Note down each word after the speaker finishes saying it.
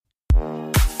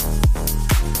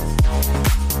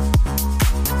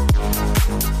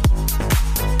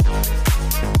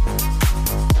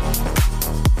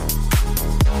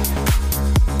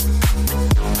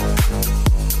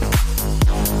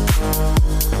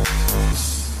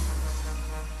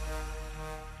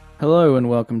Hello and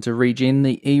welcome to Regen,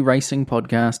 the e-racing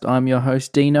podcast. I'm your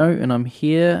host Dino, and I'm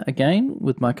here again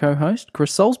with my co-host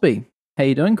Chris Soulsby. How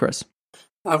you doing, Chris?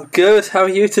 I'm good. How are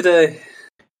you today?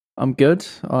 I'm good.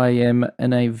 I am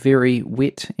in a very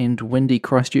wet and windy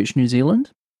Christchurch, New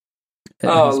Zealand. It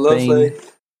has lovely. been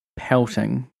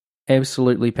pelting,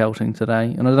 absolutely pelting today,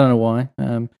 and I don't know why.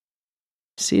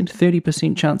 Said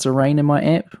 30% chance of rain in my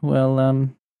app. Well, I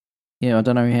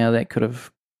don't know how that could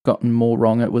have gotten more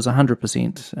wrong. It was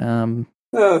 100%.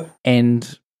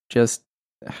 And just,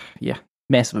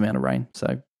 massive amount of rain.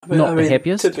 So not the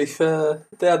happiest. To be fair,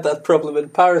 they had that problem in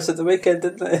Paris at the weekend,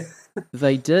 didn't they?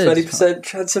 They did. 20%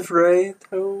 chance of rain.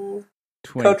 Oh,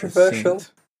 20%. Controversial.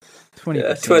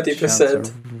 20% chance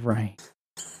of rain.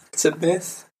 It's a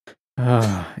myth.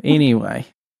 Anyway,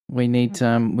 we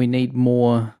need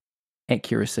more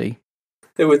accuracy.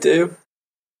 It would do.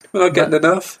 We're not getting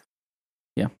enough.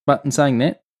 Yeah, but in saying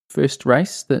that, first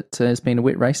race that has been a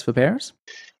wet race for Paris.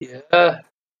 Yeah,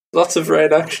 lots of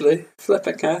rain actually.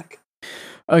 Flipping heck.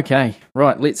 Okay,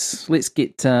 right. Let's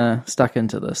get stuck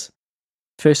into this.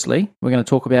 Firstly, we're going to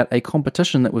talk about a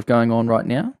competition that we've going on right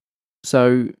now.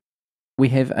 So we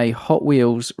have a Hot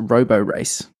Wheels Robo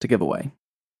Race to give away.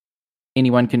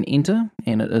 Anyone can enter,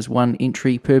 and it is one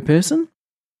entry per person.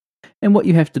 And what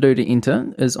you have to do to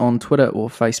enter is on Twitter or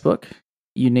Facebook,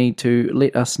 you need to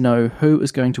let us know who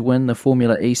is going to win the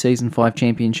Formula E Season 5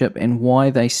 Championship and why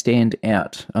they stand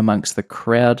out amongst the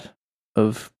crowd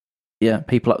of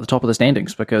people at the top of the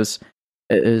standings, because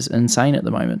it is insane at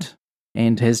the moment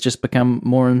and has just become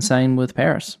more insane with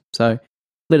Paris. So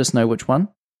let us know which one,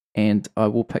 and I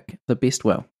will pick the best.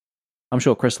 Well, I'm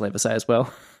sure Chris will have a say as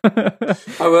well. I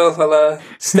will. I'll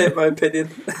state my opinion.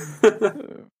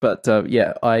 But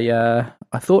I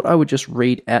thought I would just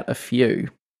read out a few,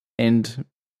 and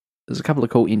there's a couple of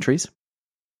cool entries.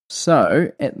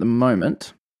 So at the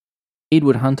moment,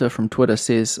 Edward Hunter from Twitter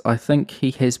says, I think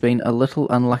he has been a little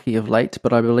unlucky of late,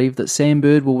 but I believe that Sam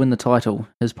Bird will win the title.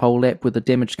 His pole lap with the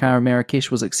damaged car in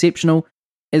Marrakesh was exceptional,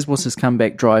 as was his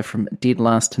comeback drive from dead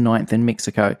last to 9th in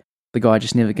Mexico. The guy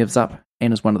just never gives up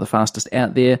and is one of the fastest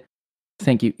out there.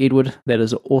 Thank you, Edward. That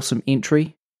is an awesome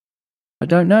entry. I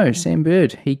don't know, Sam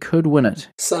Bird, he could win it.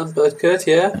 Sam Bird could,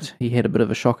 yeah. He had a bit of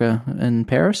a shocker in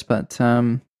Paris, but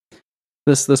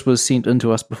this was sent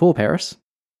into us before Paris,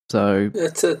 so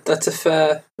that's a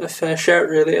fair shout,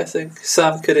 really. I think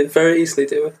Sam could very easily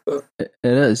do it, but it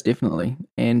is definitely.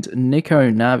 And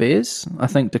Nico Naves, I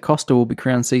think Da Costa will be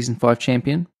crowned Season 5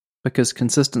 champion because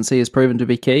consistency has proven to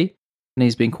be key, and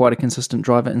he's been quite a consistent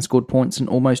driver and scored points in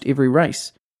almost every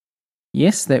race.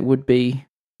 Yes, that would be.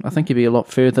 I think he'd be a lot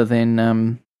further than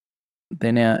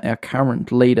our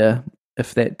current leader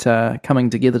if that coming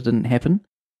together didn't happen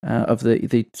of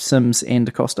the Sims and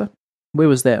Da Costa. Where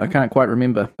was that? I can't quite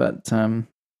remember, but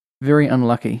very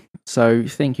unlucky. So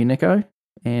thank you, Nico.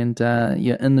 And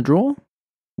you're in the draw.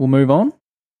 We'll move on.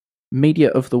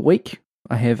 Media of the Week.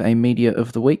 I have a Media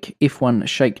of the Week F1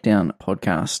 Shakedown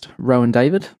podcast. Rowan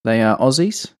David, they are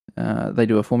Aussies. They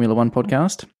do a Formula One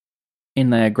podcast.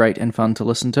 And they are great and fun to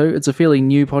listen to. It's a fairly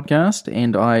new podcast,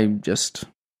 and I just,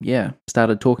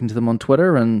 started talking to them on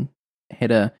Twitter and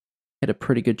had a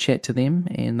pretty good chat to them,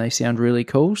 and they sound really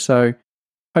cool. So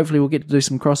hopefully we'll get to do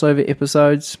some crossover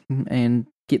episodes and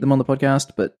get them on the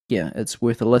podcast. But yeah, it's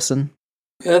worth a listen.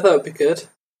 Yeah, that would be good.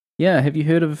 Yeah, have you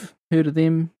heard of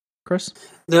them, Chris?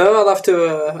 No, I'll have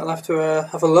to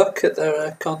have a look at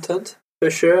their content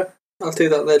for sure. I'll do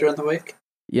that later in the week.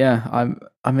 Yeah,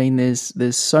 I mean,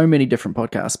 there's so many different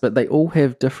podcasts, but they all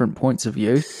have different points of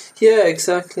view. Yeah,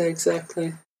 exactly. It's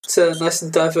nice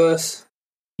and diverse.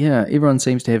 Yeah, everyone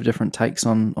seems to have different takes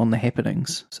on the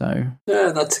happenings. So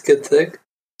yeah, that's a good thing.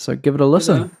 So give it a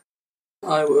listen.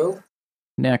 I will.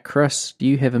 Now, Chris, do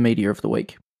you have a Media of the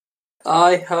Week?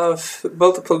 I have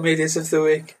multiple Medias of the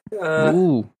Week.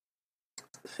 Ooh.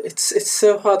 It's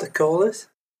so hard to call it.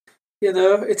 You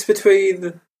know, it's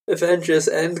between Avengers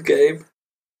Endgame.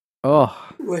 Oh.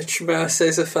 Which may I say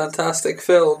is a fantastic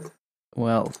film.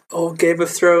 Well. Or Game of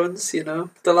Thrones, you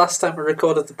know. The last time I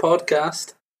recorded the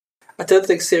podcast, I don't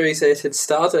think Series 8 had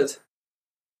started.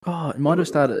 Oh, it might have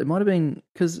started. It might have been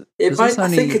because I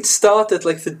think it started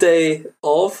like the day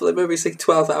of, like maybe it's like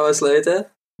 12 hours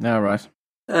later. Oh, right.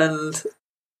 And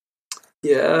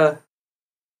yeah,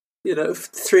 you know,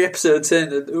 3 episodes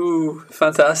in, and ooh,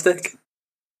 fantastic!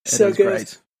 So good.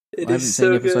 Great. I haven't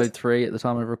seen episode 3 at the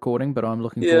time of recording, but I'm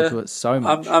looking forward to it so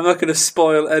much. I'm not going to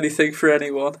spoil anything for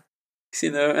anyone, you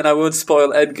know, and I won't spoil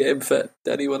Endgame for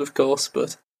anyone, of course.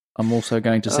 But I'm also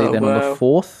going to see that on the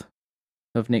 4th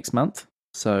of next month.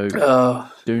 So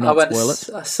do not spoil it.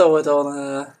 I saw it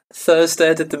on Thursday.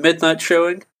 I did the midnight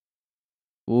showing.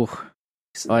 Ooh,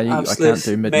 I can't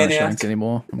do midnight showings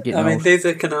anymore. I'm getting old.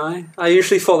 Neither can I. I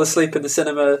usually fall asleep in the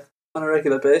cinema on a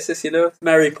regular basis,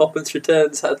 Mary Poppins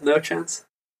Returns had no chance,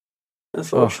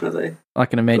 unfortunately. I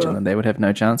can imagine that they would have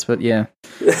no chance, but yeah.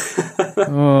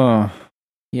 Oh,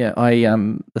 yeah,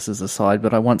 this is a side,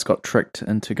 but I once got tricked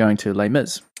into going to Les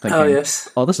Mis. Thinking, yes.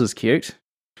 Oh, this is cute.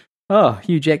 Oh,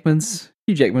 Hugh Jackman's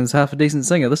half a decent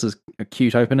singer. This is a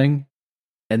cute opening.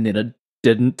 And then it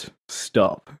didn't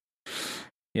stop.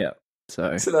 Yeah, so...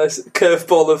 It's a nice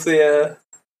curveball of the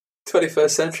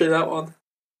 21st century, that one.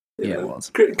 It was.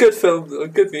 Good film,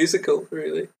 good musical,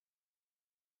 really.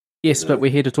 Yes, but we're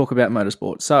here to talk about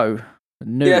motorsport. So,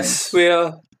 news. Yes, we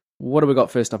are. What do we got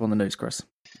first up on the news, Chris?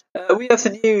 We have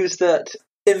the news that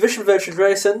Envision Virgin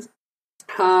Racing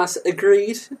has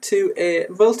agreed to a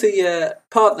multi-year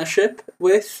partnership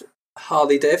with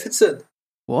Harley-Davidson.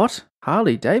 What?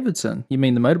 Harley-Davidson? You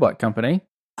mean the motorbike company?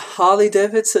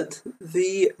 Harley-Davidson,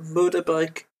 the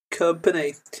motorbike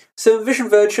company. So Envision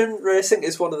Virgin Racing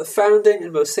is one of the founding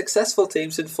and most successful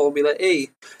teams in Formula E,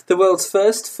 the world's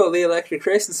first fully electric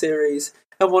racing series,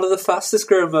 and one of the fastest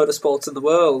growing motorsports in the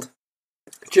world.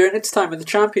 During its time in the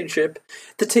championship,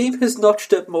 the team has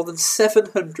notched up more than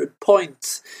 700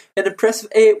 points, an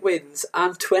impressive 8 wins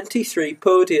and 23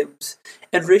 podiums,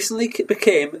 and recently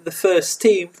became the first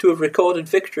team to have recorded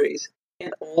victories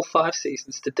in all 5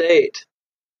 seasons to date.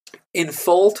 In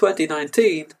fall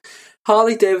 2019,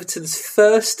 Harley-Davidson's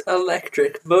first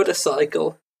electric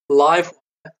motorcycle, Livewire,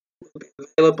 will be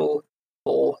available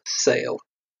for sale.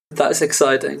 That is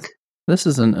exciting. This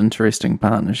is an interesting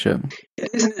partnership. It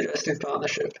is an interesting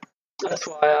partnership. That's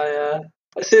why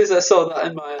as soon as I saw that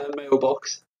in my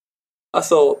mailbox, I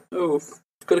thought, I've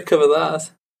got to cover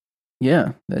that.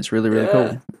 Yeah, that's really, really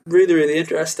cool. Really, really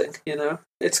interesting,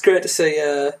 It's great to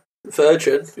see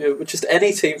Virgin, just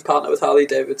any team partner with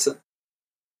Harley-Davidson.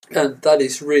 And that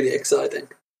is really exciting.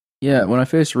 Yeah, when I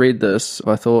first read this,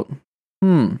 I thought,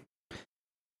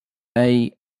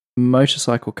 a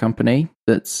motorcycle company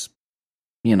that's,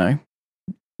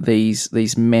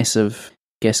 these massive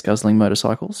gas-guzzling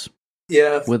motorcycles.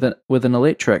 Yeah. With an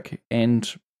electric,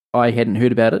 and I hadn't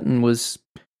heard about it and was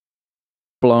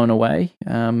blown away.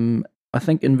 I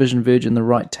think Envision Virgin the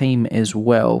right team as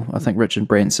well. I think Richard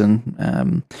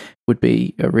Branson would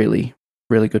be a really,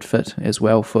 really good fit as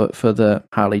well for the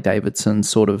Harley-Davidson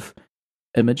sort of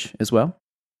image as well.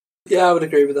 Yeah, I would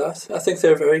agree with that. I think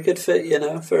they're a very good fit,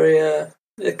 very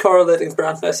correlating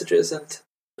brand messages and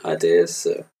ideas.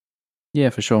 So. Yeah,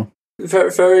 for sure.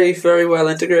 Very, very, very well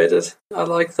integrated. I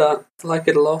like that. I like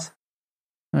it a lot.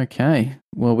 Okay.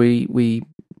 Well, we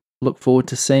look forward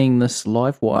to seeing this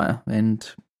Livewire, and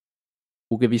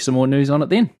we'll give you some more news on it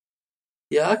then.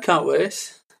 Yeah, I can't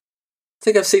wait. I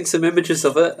think I've seen some images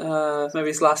of it. Maybe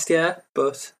it's last year,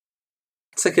 but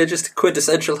it's like just a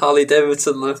quintessential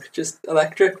Harley-Davidson look. Just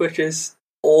electric, which is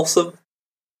awesome.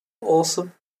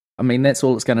 Awesome. I mean, that's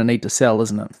all it's going to need to sell,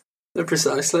 isn't it?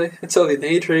 Precisely. It's all you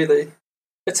need, really.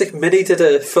 It's like Mini did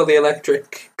a fully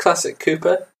electric classic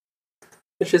Cooper,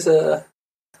 which is a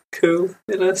cool,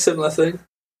 similar thing.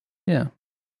 Yeah.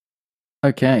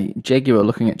 Okay, Jaguar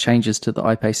looking at changes to the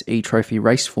iPace E-Trophy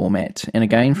race format, and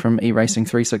again from eRacing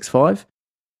 365.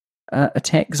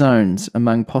 Attack zones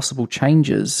among possible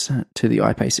changes to the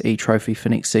iPace E-Trophy for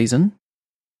next season.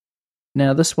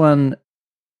 Now, this one,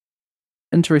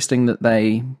 interesting that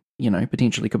they,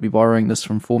 potentially could be borrowing this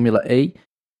from Formula E,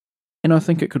 and I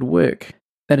think it could work.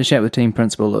 They had a chat with team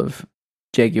principal of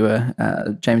Jaguar,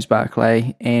 James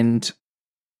Barclay, and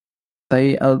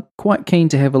they are quite keen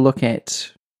to have a look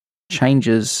at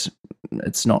changes.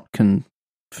 It's not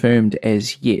confirmed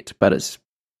as yet, but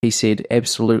he said,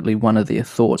 absolutely one of their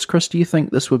thoughts. Chris, do you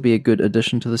think this would be a good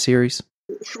addition to the series?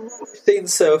 From what we've seen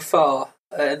so far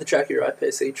in the Jaguar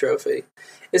I-Pace E-Trophy,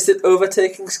 is that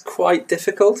overtaking's quite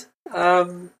difficult.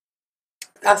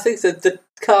 I think that the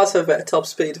cars have a top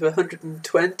speed of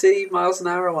 120 miles an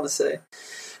hour, I want to say.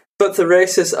 But the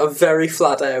races are very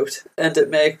flat out, and it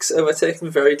makes overtaking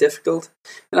very difficult.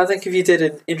 And I think if you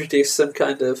did introduce some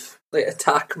kind of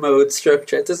attack mode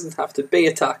structure, it doesn't have to be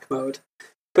attack mode,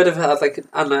 but if it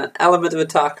had an element of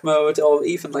attack mode, or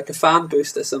even a fan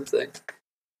boost or something,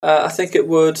 I think it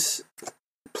would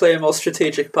play a more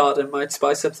strategic part and might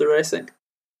spice up the racing.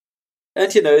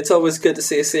 And it's always good to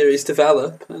see a series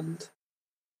develop, and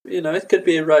it could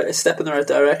be a step in the right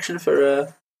direction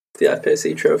for the iPace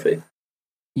E-Trophy.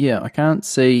 Yeah, I can't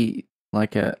see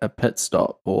a pit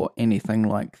stop or anything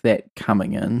like that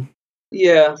coming in.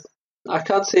 Yeah, I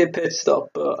can't see a pit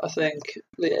stop, but I think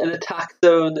an attack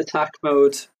zone, attack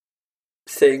mode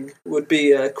thing would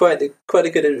be quite a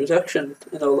good introduction,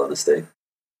 in all honesty.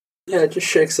 Yeah, it just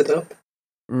shakes it up.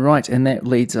 Right, and that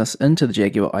leads us into the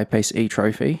Jaguar I-Pace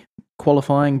E-Trophy.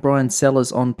 Qualifying, Brian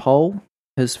Sellers on pole,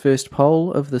 his first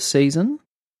pole of the season.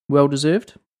 Well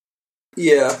deserved.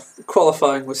 Yeah,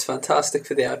 qualifying was fantastic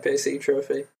for the I-Pace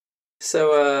E-Trophy.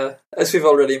 So, as we've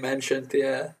already mentioned,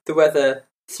 the weather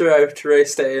throughout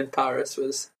race day in Paris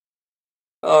was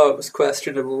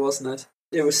questionable, wasn't it?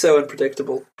 It was so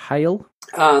unpredictable. Hail?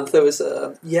 And there was,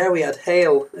 we had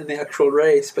hail in the actual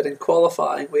race, but in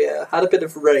qualifying we had a bit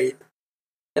of rain.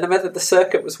 And it meant that the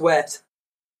circuit was wet.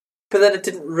 But then it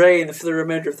didn't rain for the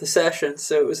remainder of the session,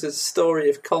 so it was a story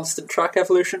of constant track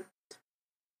evolution.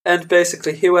 And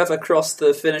basically, whoever crossed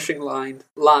the finishing line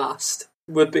last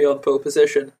would be on pole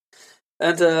position.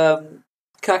 And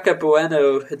Kaka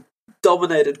Bueno had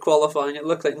dominated qualifying. It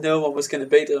looked like no one was going to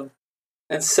beat him.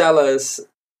 And Sellers,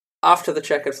 after the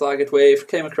checkered flag had waved,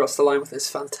 came across the line with this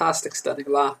fantastic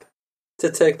stunning lap to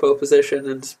take pole position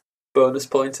and bonus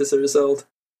points as a result.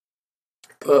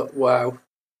 But wow,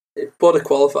 what a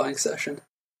qualifying session.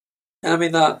 And I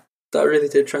mean, that really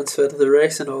did transfer to the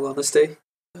race, in all honesty.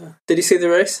 Did you see the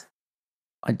race?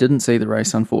 I didn't see the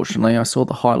race, unfortunately. I saw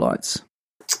the highlights.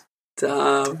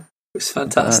 Damn, it was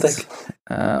fantastic.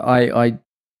 But,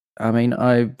 I mean,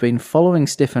 I've been following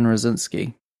Stefan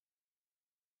Rosinski,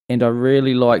 and I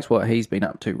really liked what he's been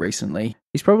up to recently.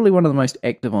 He's probably one of the most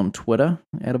active on Twitter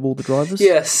out of all the drivers.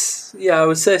 Yes, yeah, I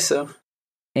would say so.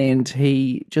 And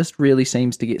he just really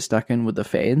seems to get stuck in with the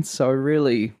fans, so I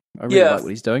really like what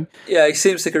he's doing. Yeah, he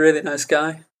seems like a really nice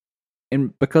guy.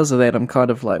 And because of that, I'm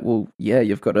kind of like, well, yeah,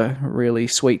 you've got a really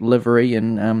sweet livery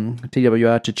and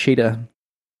TWR Techeetah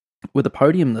with a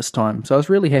podium this time, so I was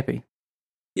really happy.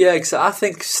 Yeah, I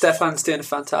think Stefan's doing a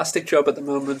fantastic job at the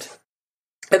moment.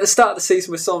 At the start of the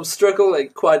season, we saw him struggle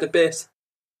quite a bit.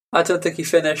 I don't think he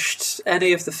finished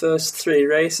any of the first 3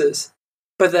 races.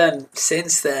 But then,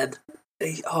 since then,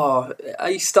 he's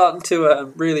starting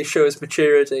to really show his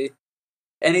maturity.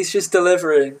 And he's just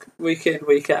delivering week in,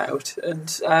 week out. And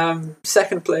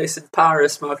second place in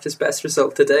Paris marked his best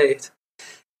result to date.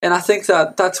 And I think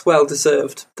that's well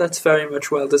deserved. That's very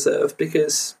much well deserved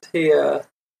because he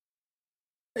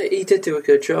did do a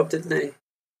good job, didn't he?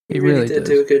 He really did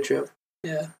do a good job.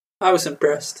 Yeah, I was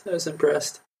impressed.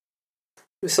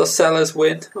 We saw Sellers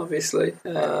win, obviously.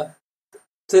 The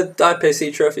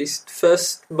I-Pace Trophy's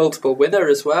first multiple winner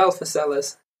as well for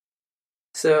Sellers.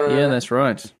 So yeah, that's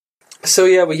right. So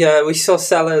we saw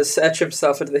Sellers etch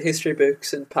himself into the history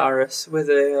books in Paris with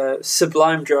a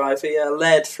sublime drive. He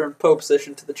led from pole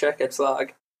position to the checkered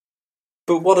flag.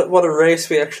 But what a race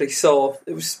we actually saw!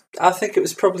 I think it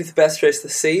was probably the best race of the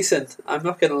season. I'm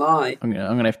not going to lie. I'm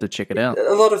gonna have to check it out.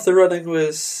 A lot of the running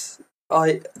was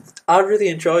I really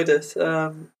enjoyed it.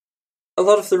 A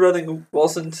lot of the running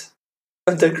wasn't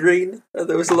under green.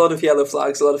 There was a lot of yellow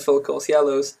flags, a lot of full course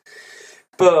yellows.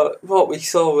 But what we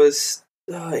saw was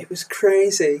it was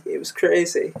crazy. It was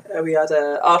crazy. We had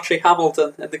Archie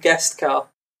Hamilton in the guest car.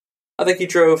 I think he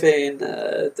drove in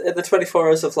the 24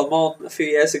 Hours of Le Mans a few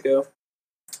years ago.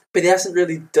 But he hasn't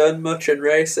really done much in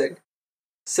racing.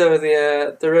 So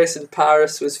the race in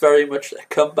Paris was very much a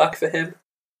comeback for him.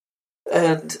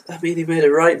 And, I mean, he made a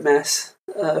right mess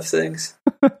of things.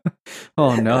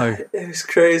 Oh, no. It was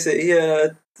crazy. He,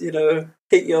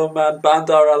 hit your man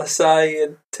Bandar Alasai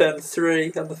in turn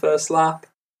 3 on the first lap.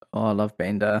 Oh, I love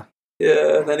Bandar.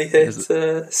 Yeah, and then he hit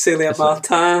Celia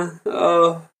Martin.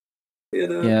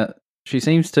 Yeah, she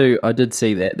seems to... I did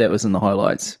see that. That was in the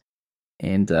highlights.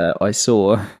 And I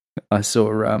saw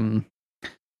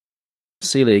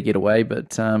Celia get away, but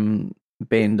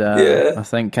Bandar, I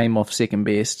think, came off second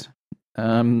best.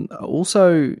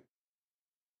 Also,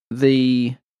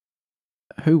 who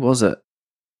was it?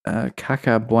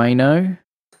 Kaka Bueno?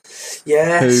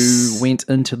 Yes. Who went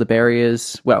into the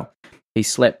barriers. Well, he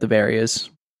slapped the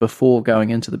barriers before going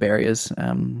into the barriers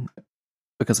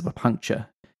because of a puncture.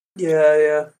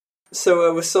 Yeah.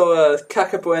 So we saw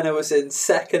Kaka Bueno was in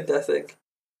second, I think.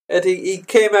 And he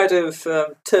came out of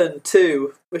turn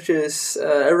 2, which is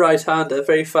a right-hander, a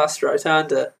very fast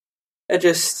right-hander, and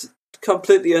just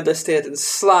completely understeered and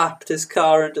slapped his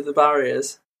car into the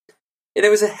barriers. And it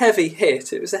was a heavy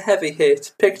hit.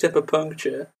 Picked up a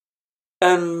puncture.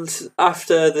 And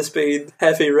after there's been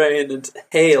heavy rain and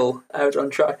hail out on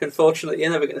track, unfortunately,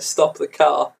 you're never going to stop the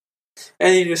car.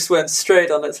 And he just went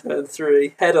straight on at turn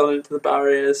 3, head on into the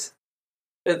barriers.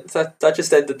 And that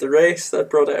just ended the race.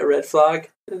 That brought out a red flag,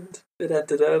 and it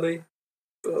ended early.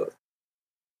 But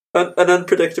an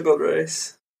unpredictable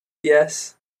race.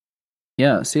 Yes.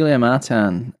 Yeah, Celia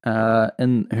Martin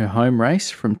in her home race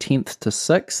from 10th to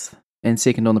 6th and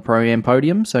second on the Pro-Am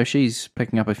podium, so she's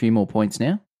picking up a few more points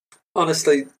now.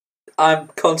 Honestly, I'm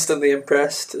constantly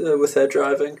impressed with her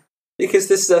driving. because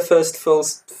this is their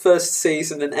first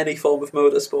season in any form of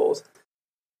motorsport.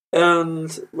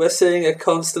 And we're seeing her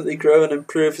constantly grow and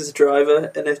improve as a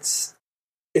driver, and it's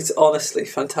honestly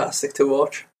fantastic to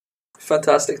watch.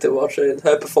 Fantastic to watch. And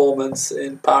her performance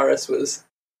in Paris was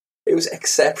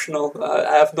exceptional.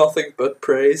 I have nothing but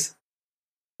praise.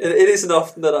 It isn't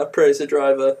often that I praise a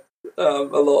driver a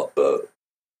lot, but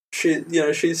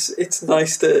it's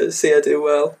nice to see her do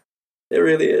well. It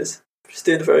really is. She's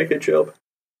doing a very good job.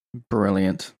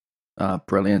 Brilliant.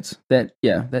 Brilliant. That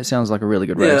sounds like a really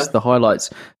good race. Yeah. The highlights,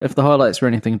 if the highlights were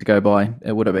anything to go by,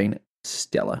 it would have been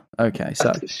stellar. Okay,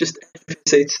 so it's just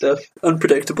seat stuff.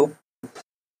 Unpredictable.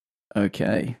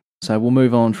 Okay, so we'll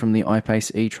move on from the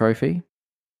iPace E Trophy.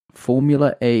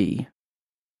 Formula E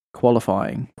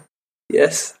qualifying.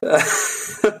 Yes.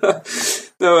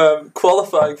 No,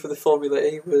 qualifying for the Formula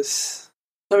E was...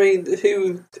 I mean,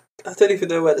 I don't even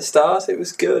know where to start. It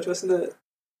was good, wasn't it?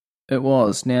 It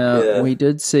was. Now, we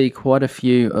did see quite a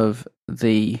few of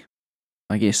the,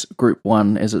 I guess, Group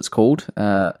 1, as it's called.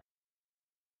 Bird,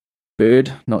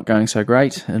 not going so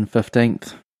great, in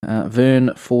 15th.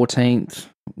 Vern, 14th.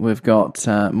 We've got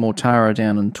Mortara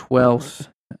down in 12th.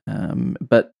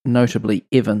 But notably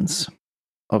Evans.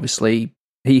 Obviously,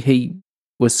 he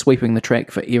was sweeping the track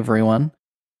for everyone.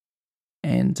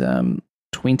 And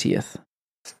 20th.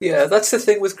 Yeah, that's the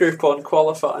thing with Group 1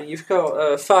 qualifying. You've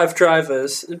got 5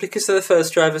 drivers, and because they're the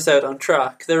first drivers out on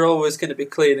track, they're always going to be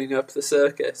cleaning up the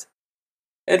circuit.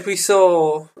 And we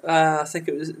saw, I think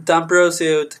it was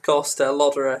D'Ambrosio, Da Costa,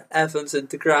 Lodderer, Evans and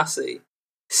Di Grassi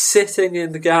sitting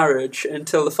in the garage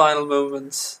until the final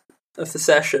moments of the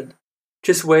session,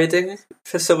 just waiting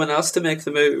for someone else to make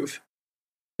the move.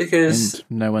 Because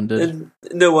and no one did.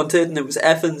 And it was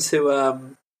Evans who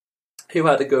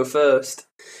had to go first.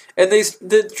 And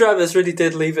the drivers really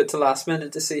did leave it to last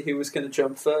minute to see who was going to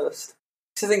jump first.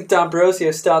 So I think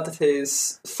D'Ambrosio started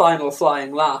his final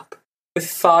flying lap with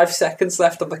 5 seconds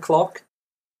left on the clock.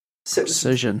 So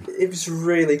it was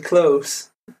really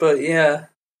close. But yeah.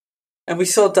 And we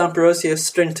saw D'Ambrosio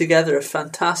string together a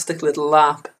fantastic little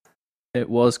lap. It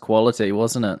was quality,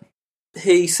 wasn't it?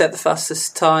 He set the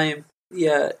fastest time.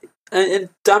 Yeah. And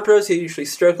D'Ambrosio usually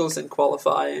struggles in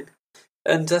qualifying.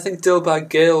 And I think Dilbag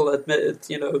Gill admitted,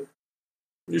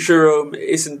 Jerome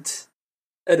isn't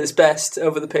at his best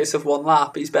over the pace of one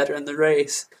lap. He's better in the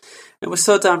race. And we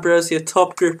saw D'Ambrosio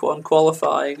top Group 1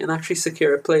 qualifying and actually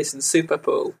secure a place in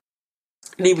Superpole.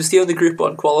 And he was the only Group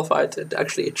 1 qualified to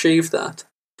actually achieve that.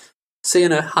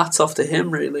 So, hats off to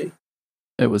him, really.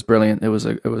 It was brilliant. It was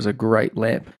a great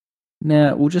lap.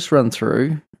 Now, we'll just run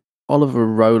through. Oliver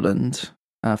Rowland,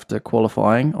 after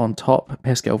qualifying, on top.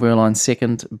 Pascal Wehrlein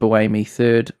second, Buemi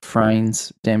third,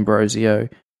 Frains, D'Ambrosio,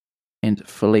 and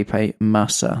Felipe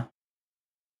Massa.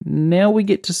 Now we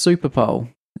get to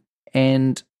Superpole,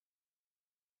 and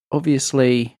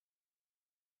obviously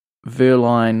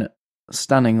Wehrlein,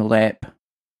 stunning lap,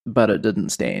 but it didn't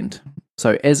stand.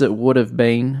 So as it would have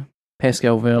been,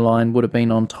 Pascal Wehrlein would have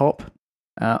been on top,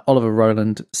 Oliver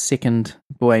Rowland second,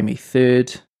 Buemi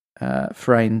third,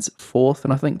 Frains fourth,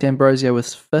 and I think D'Ambrosio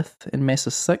was fifth and Massa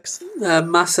sixth.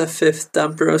 Massa fifth,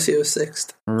 D'Ambrosio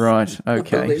sixth. Right,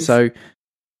 okay.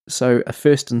 So a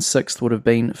first and sixth would have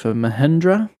been for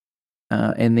Mahindra,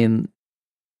 and then,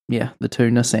 the 2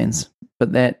 Nissans.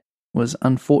 But that was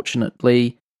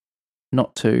unfortunately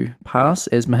not to pass,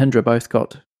 as Mahindra both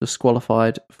got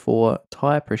disqualified for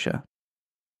tyre pressure.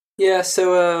 Yeah,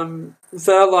 so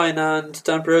Wehrlein and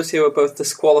D'Ambrosio were both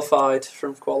disqualified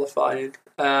from qualifying.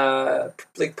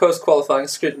 Post-qualifying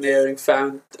scrutineering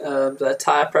found their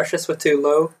tyre pressures were too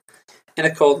low in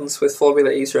accordance with Formula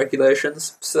E's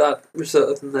regulations, so that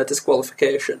resulted in their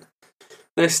disqualification.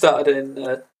 They started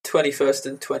in 21st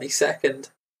and 22nd,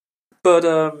 but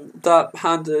that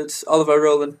handed Oliver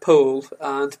Rowland pole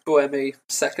and Buemi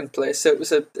second place, so it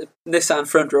was a Nissan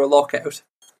front row lockout.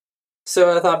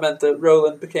 So that meant that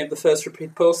Rowland became the first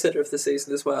repeat pole sitter of the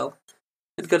season as well,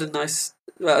 and got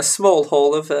a small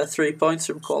haul of 3 points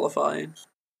from qualifying.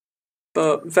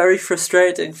 But very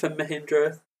frustrating for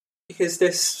Mahindra, because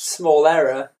this small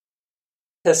error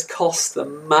has cost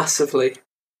them massively.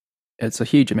 It's a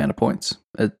huge amount of points.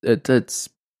 It's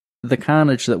the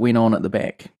carnage that went on at the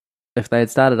back. If they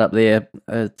had started up there,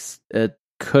 it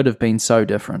could have been so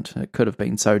different. It could have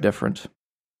been so different.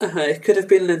 It could have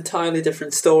been an entirely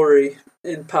different story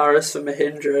in Paris for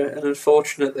Mahindra, and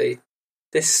unfortunately,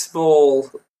 this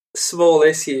small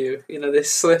issue,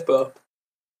 this slip-up,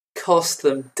 cost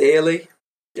them dearly.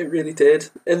 It really did.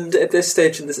 And at this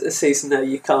stage in the season now,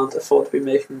 you can't afford to be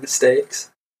making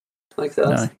mistakes like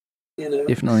that. No,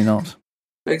 definitely not.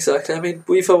 Exactly. I mean,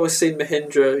 we've always seen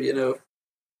Mahindra,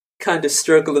 kind of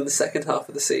struggle in the second half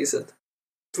of the season.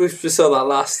 We saw that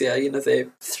last year. They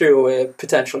threw away a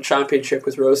potential championship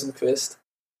with Rosenqvist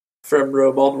from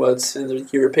Rome onwards in the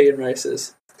European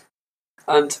races.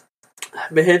 And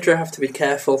Mahindra have to be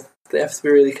careful. They have to be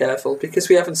really careful because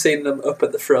we haven't seen them up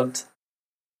at the front.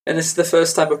 And it's the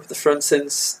first time up at the front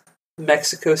since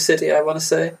Mexico City, I want to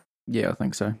say. Yeah, I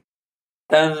think so.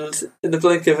 And in the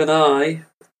blink of an eye,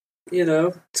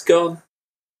 it's gone.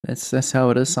 That's how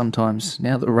it is sometimes.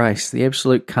 Now the race, the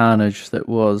absolute carnage that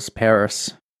was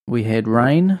Paris. We had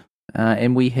rain,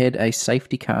 and we had a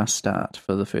safety car start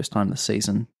for the first time this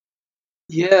season.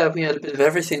 Yeah, we had a bit of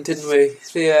everything, didn't we?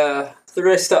 The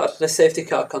race started in the safety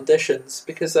car conditions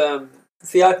because the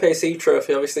IPC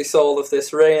trophy obviously saw all of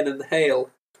this rain and hail,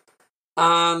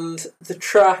 and the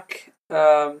track,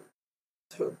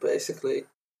 basically,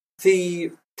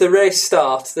 the race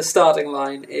start, the starting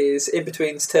line is in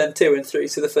between turn 2 and 3,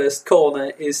 so the first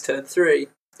corner is turn 3.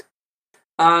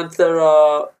 And there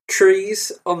are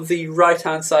trees on the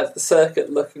right-hand side of the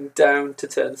circuit looking down to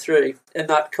turn 3, and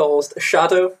that caused a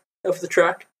shadow of the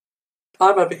track.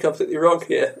 I might be completely wrong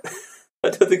here. I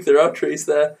don't think there are trees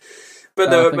there. But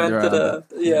no, it meant that,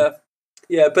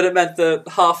 but it meant that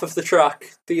half of the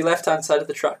track, the left-hand side of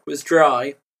the track was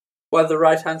dry, while the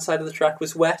right-hand side of the track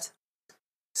was wet.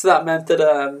 So that meant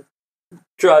that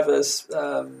drivers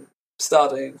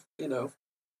starting,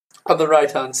 on the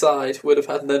right-hand side would have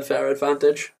had an unfair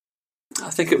advantage.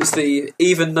 I think it was the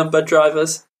even-numbered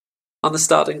drivers on the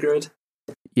starting grid.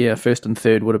 Yeah, first and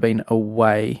third would have been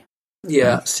away.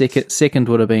 Yeah. Second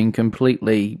would have been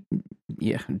completely,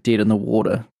 dead in the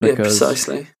water. Because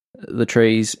precisely. The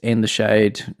trees and the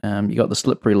shade, you got the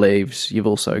slippery leaves, you've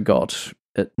also got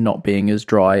it not being as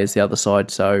dry as the other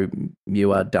side, so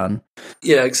you are done.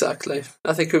 Yeah, exactly.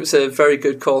 I think it was a very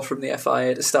good call from the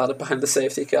FIA to start it behind the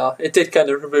safety car. It did kind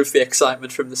of remove the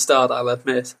excitement from the start, I'll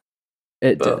admit.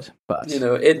 It did, but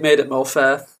it made it more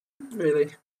fair,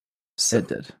 really. So. It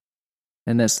did.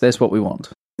 And that's what we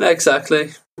want.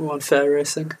 Exactly. We want fair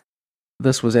racing.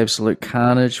 This was absolute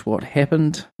carnage. What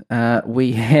happened?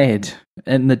 We had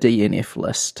in the DNF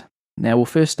list. Now, we'll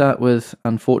first start with,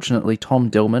 unfortunately,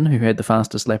 Tom Dillman, who had the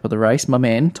fastest lap of the race. My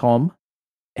man, Tom,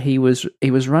 he was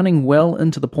running well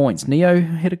into the points. Neo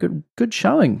had a good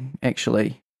showing,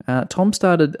 actually. Tom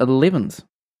started 11th.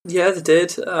 Yeah, they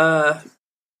did.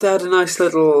 They had a nice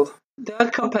little... They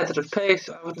had competitive pace.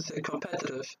 I wouldn't say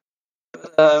competitive.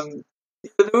 But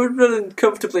they were running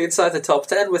comfortably inside the top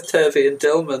 10 with Turvey and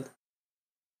Dillman.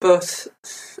 But,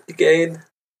 again,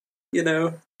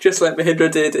 just like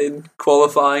Mahindra did in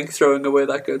qualifying, throwing away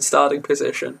that good starting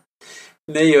position,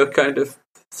 Neo kind of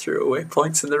threw away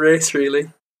points in the race,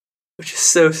 really, which is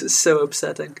so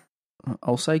upsetting.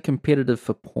 I'll say competitive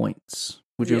for points.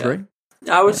 Would you agree?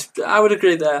 I would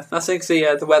agree there. I think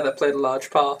the weather played a large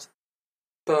part.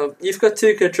 But you've got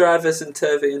two good drivers in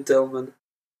Turvey and Dillman.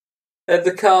 And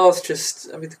the car's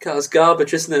the car's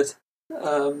garbage, isn't it?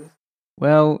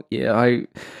 Well, yeah,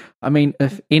 I mean,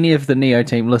 if any of the Neo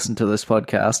team listen to this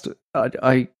podcast,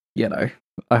 I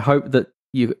hope that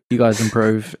you guys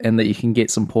improve and that you can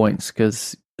get some points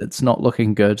because it's not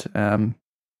looking good.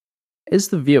 As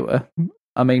the viewer,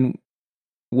 I mean,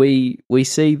 we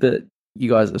see that you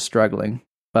guys are struggling,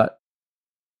 but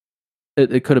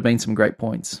it could have been some great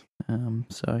points.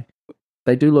 So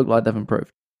they do look like they've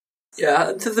improved.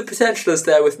 Yeah, the potential is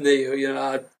there with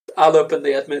Neo. I'll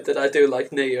openly admit that I do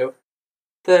like Neo.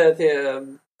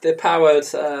 They powered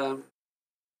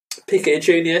Piquet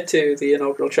Jr. to the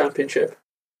inaugural championship.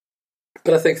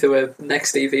 But I think they were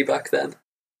next EV back then.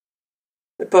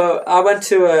 But I went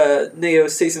to a Neo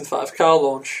Season 5 car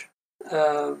launch.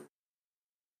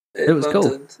 It was London.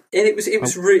 Cool. And it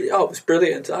was really, it was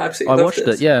brilliant. I absolutely loved it. I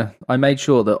watched it, yeah. I made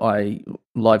sure that I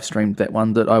live streamed that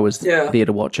one, that I was there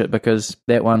to watch it, because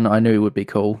that one I knew would be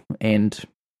cool, and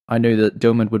I knew that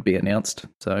Dillman would be announced.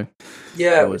 So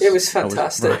yeah, it was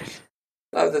fantastic.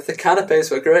 The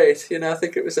canapes were great. I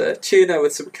think it was a tuna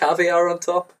with some caviar on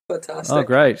top. Fantastic. Oh,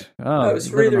 great. Oh, it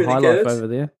was really, really good. Over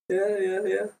there.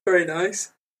 Yeah. Very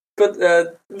nice. But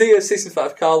Neo Season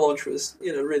 5 car launch was,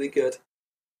 really good.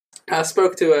 I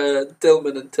spoke to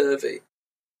Dillman and Turvey,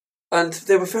 and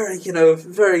they were very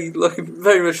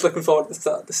much looking forward to the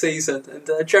start of the season.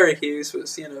 And Jerry Hughes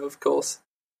was, of course,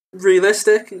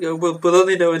 realistic. We'll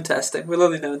only know in testing.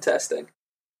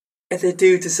 And they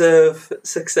do deserve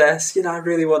success. I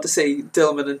really want to see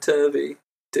Dillman and Turvey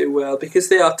do well because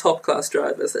they are top class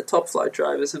drivers. They're top flight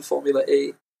drivers in Formula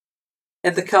E,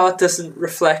 and the car doesn't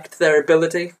reflect their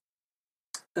ability.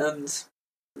 And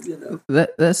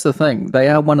that's the thing. They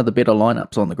are one of the better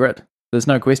lineups on the grid. There's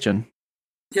no question.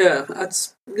 Yeah,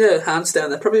 hands down.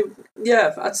 They're probably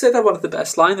I'd say they're one of the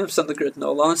best lineups on the grid. In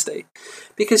all honesty,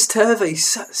 because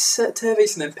Turvey's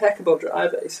an impeccable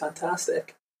driver. He's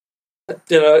fantastic.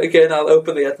 Again, I'll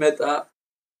openly admit that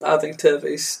I think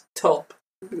Turvey's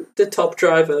the top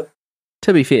driver.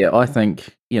 To be fair, I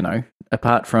think,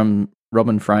 apart from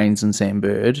Robin Frains and Sam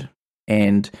Bird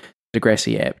and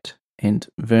Degrassi Abt and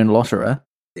Vern Lotterer,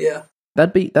 yeah,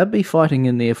 they'd be fighting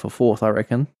in there for fourth. I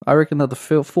reckon they're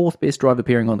the fourth best driver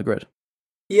pairing on the grid.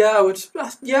 Yeah, I would.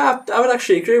 Yeah, I would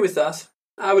actually agree with that.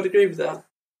 I would agree with that.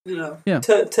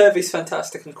 Turvey's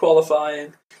fantastic in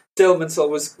qualifying. Dillman's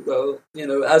always,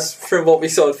 as from what we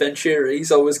saw at Venturi,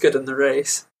 he's always good in the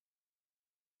race.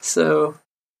 So.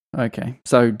 Okay,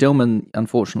 so Dillman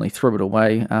unfortunately threw it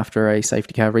away after a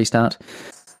safety car restart.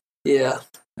 Yeah.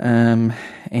 And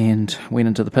went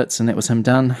into the pits, and that was him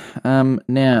done.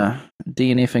 Now,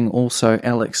 DNFing also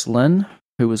Alex Lynn,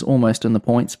 who was almost in the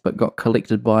points, but got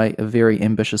collected by a very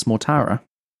ambitious Mortara.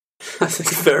 I think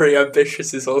very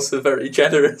ambitious is also very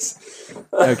generous.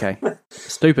 Okay.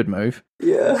 Stupid move.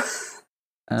 Yeah.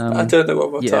 I don't know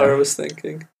what Mortara was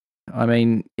thinking. I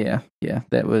mean,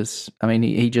 that was... I mean,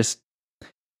 he just...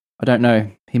 I don't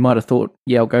know. He might have thought,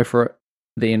 I'll go for it.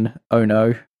 Then, oh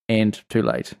no, and too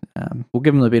late. We'll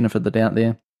give him the benefit of the doubt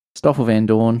there. Stoffel Van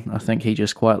Dorn, I think he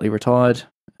just quietly retired.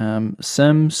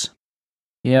 Sims,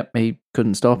 he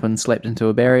couldn't stop and slapped into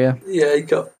a barrier. Yeah, he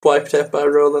got wiped out by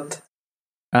Roland.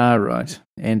 Ah, right.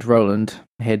 And Roland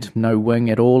had no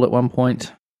wing at all at one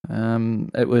point.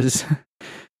 It was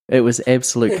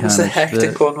absolute carnage. It was a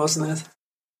hectic one, wasn't it?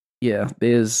 Yeah,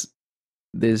 there's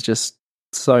just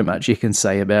so much you can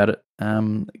say about it.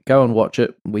 Go and watch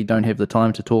it. We don't have the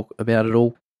time to talk about it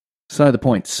all. So the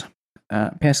points.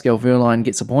 Pascal Wehrlein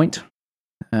gets a point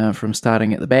from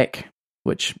starting at the back,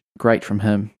 which great from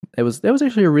him. That was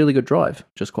actually a really good drive,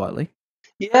 just quietly.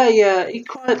 Yeah, he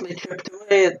quietly tripped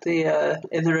away at the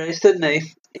in the race, didn't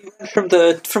he? He went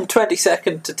from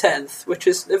 22nd to 10th, which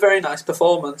is a very nice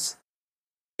performance.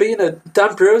 But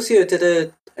D'Ambrosio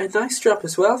did a nice job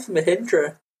as well for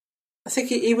Mahindra. I think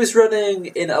he was running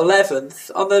in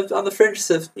 11th on the fringes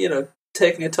of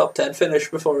taking a top 10 finish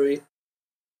before he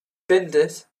binned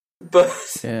it. But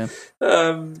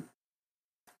a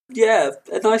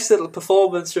nice little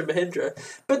performance from Mahindra.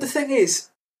 But the thing is,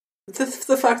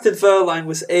 the fact that Wehrlein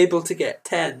was able to get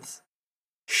 10th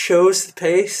shows the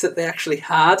pace that they actually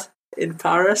had in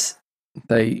Paris.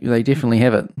 They definitely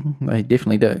have it. They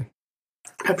definitely do.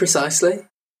 Precisely.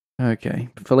 Okay.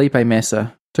 Felipe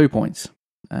Massa, 2 points.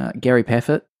 Gary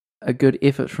Paffett, a good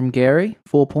effort from Gary,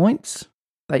 4 points.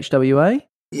 HWA.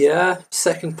 Yeah,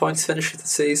 second points finish of the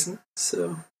season.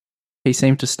 So he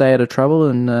seemed to stay out of trouble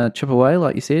and chip away,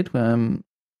 like you said.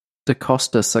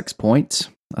 DaCosta, 6 points.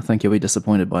 I think you'll be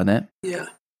disappointed by that. Yeah.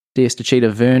 D'Estachita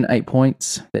Vern, 8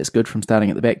 points. That's good from starting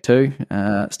at the back too.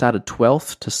 Started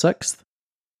 12th to 6th.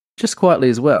 Just quietly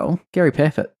as well, Gary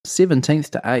Paffett, 17th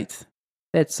to 8th.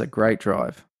 That's a great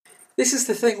drive. This is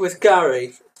the thing with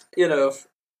Gary,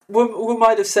 we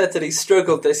might have said that he's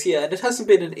struggled this year, and it hasn't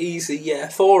been an easy year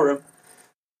for him.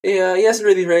 Yeah, he hasn't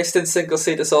really raced in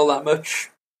single-seaters all that much,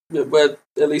 well,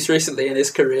 at least recently in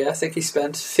his career. I think he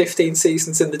spent 15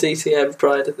 seasons in the DTM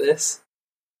prior to this.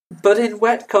 But in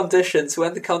wet conditions,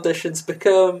 when the conditions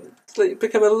become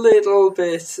a little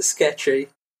bit sketchy,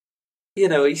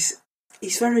 he's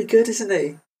very good, isn't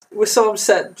he? We saw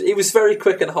him he was very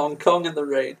quick in Hong Kong in the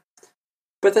rain.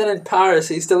 But then in Paris,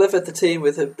 he's delivered the team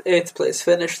with an 8th place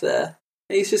finish there.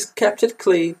 He's just kept it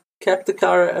clean, kept the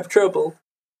car out of trouble.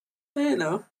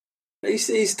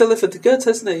 He's delivered the goods,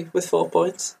 hasn't he, with 4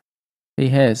 points? He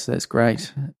has, that's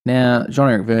great. Now,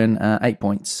 Jean-Eric Verne, 8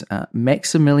 points.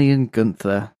 Maximilian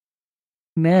Günther,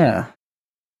 now,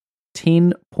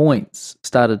 10 points.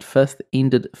 Started 5th,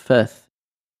 ended 5th.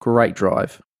 Great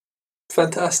drive.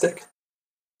 Fantastic.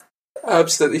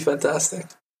 Absolutely fantastic.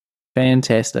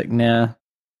 Fantastic. Now,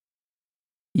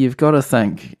 you've got to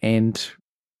think, and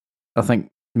I think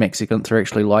Maxi Günther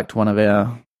actually liked one of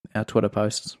our Twitter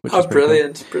posts. Which is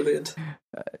brilliant, cool. Brilliant.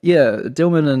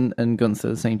 Dillman and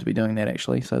Günther seem to be doing that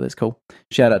actually, so that's cool.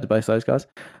 Shout out to both those guys.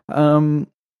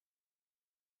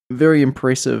 Very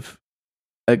impressive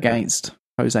against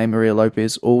Jose Maria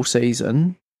Lopez all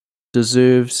season.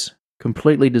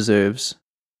 Completely deserves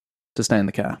to stay in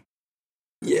the car.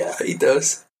 Yeah, he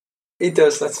does. He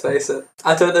does, let's face it.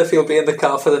 I don't know if he'll be in the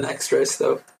car for the next race,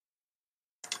 though.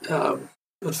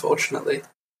 Unfortunately.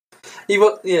 He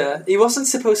wasn't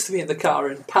supposed to be in the car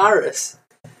in Paris.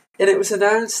 And it was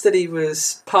announced that he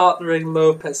was partnering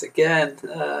Lopez again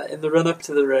in the run-up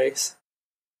to the race.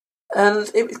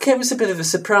 And it came as a bit of a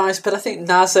surprise, but I think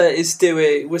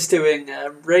NASA was doing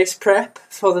race prep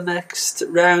for the next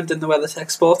round in the WeatherTech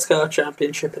Sports Car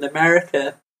Championship in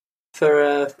America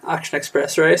for Action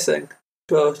Express Racing,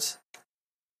 but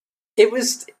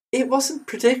it wasn't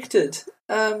predicted.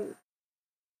 NASA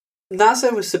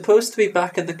was supposed to be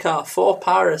back in the car for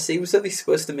Paris. He was only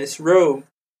supposed to miss Rome,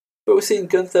 but we're seeing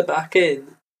Gunther back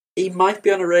in. He might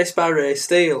be on a race-by-race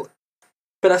deal.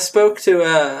 But I spoke to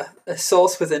a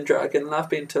source within Dragon, and I've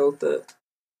been told that,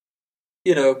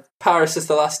 Paris is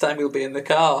the last time he'll be in the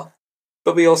car.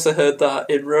 But we also heard that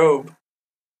in Rome.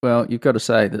 Well, you've got to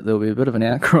say that there'll be a bit of an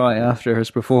outcry after his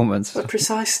performance. But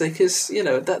precisely, because,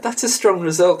 that's a strong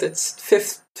result. It's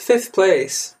fifth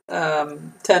place,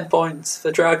 10 points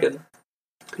for Dragon.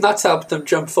 And that's helped them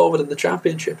jump forward in the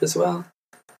championship as well.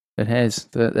 It has.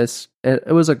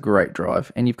 It was a great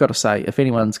drive. And you've got to say, if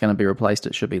anyone's going to be replaced,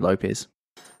 it should be Lopez.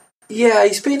 Yeah,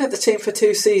 he's been at the team for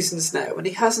 2 seasons now, and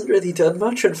he hasn't really done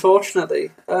much,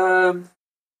 unfortunately.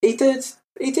 He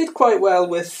did quite well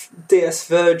with DS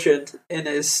Virgin in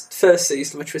his first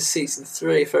season, which was season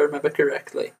 3, if I remember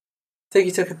correctly. I think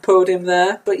he took a podium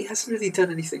there, but he hasn't really done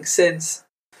anything since.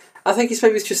 I think he's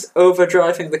maybe just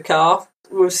overdriving the car.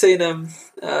 We've seen him.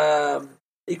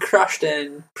 He crashed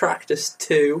in practice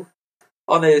 2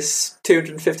 on his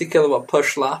 250 kilowatt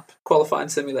push lap qualifying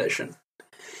simulation.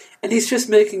 And he's just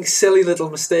making silly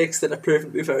little mistakes that are proven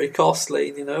to be very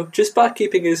costly, just by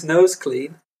keeping his nose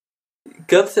clean.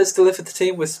 Gunther's delivered the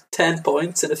team with 10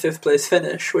 points and a 5th place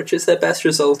finish, which is their best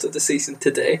result of the season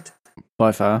to date.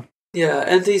 By far. Yeah,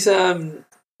 and he's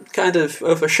kind of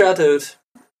overshadowed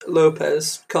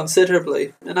Lopez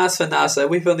considerably. And as for NASA,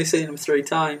 we've only seen him 3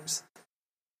 times.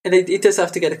 And he does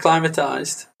have to get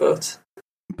acclimatised, but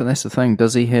that's the thing.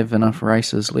 Does he have enough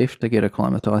races left to get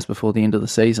acclimatised before the end of the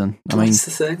season? That's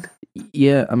the thing.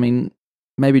 Yeah,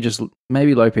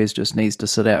 maybe Lopez just needs to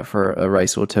sit out for a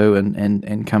race or 2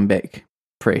 and come back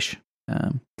fresh.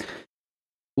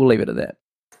 We'll leave it at that.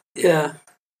 Yeah,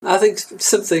 I think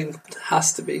something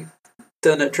has to be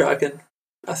done at Dragon.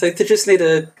 I think they just need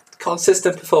a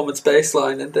consistent performance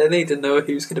baseline, and they need to know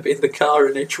who's going to be in the car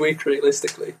in each week,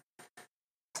 realistically.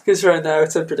 Because right now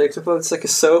it's unpredictable. It's like a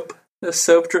soap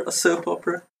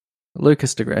opera.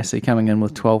 Lucas Di Grassi coming in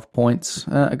with 12 points.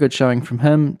 A good showing from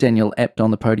him. Daniel Abt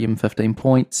on the podium, 15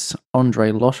 points.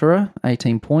 Andre Lotterer,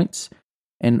 18 points.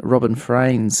 And Robin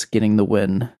Fraines getting the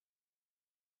win.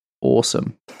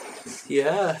 Awesome.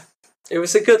 Yeah. It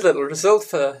was a good little result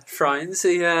for Fraines.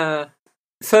 He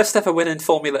first ever win in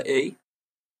Formula E.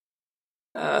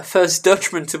 First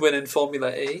Dutchman to win in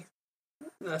Formula E.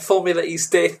 Formula E's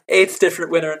 8th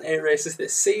different winner in 8 races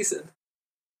this season.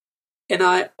 And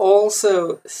I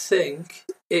also think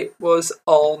it was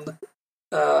on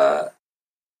the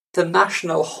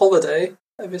national holiday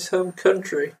of his home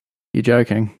country. You're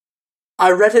joking.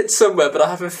 I read it somewhere, but I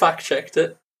haven't fact-checked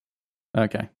it.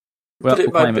 Okay. Well, we'll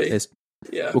claim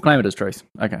it as truth.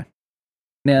 Okay.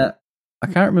 Now, I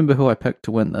can't remember who I picked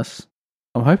to win this.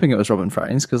 I'm hoping it was Robin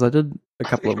Fraines, because I did a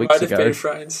couple of weeks ago. Might have been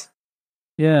Fraines.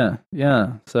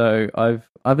 Yeah. So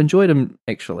I've enjoyed him,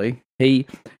 actually. He...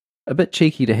 A bit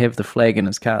cheeky to have the flag in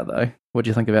his car, though. What do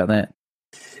you think about that?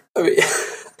 I mean,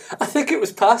 I think it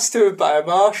was passed to him by a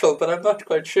marshal, but I'm not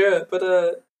quite sure.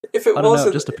 But if it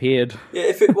wasn't, it just appeared. Yeah,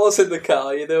 if it was in the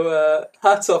car,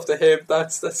 hats off to him.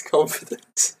 That's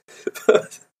confidence.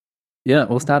 But, yeah,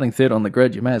 well, starting 3rd on the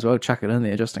grid, you may as well chuck it in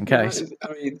there just in case.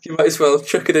 You might as well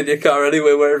chuck it in your car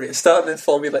anyway, wherever you're starting in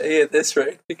Formula E at this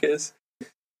rate, because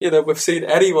we've seen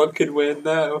anyone can win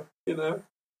now.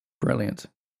 Brilliant.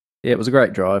 Yeah, it was a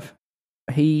great drive.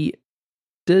 He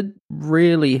did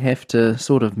really have to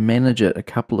sort of manage it a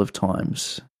couple of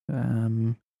times.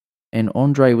 And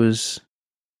Andre was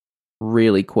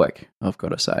really quick, I've got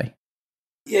to say.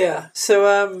 Yeah,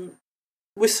 so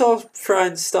we saw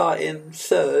Fraines start in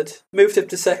 3rd, moved up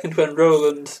to 2nd when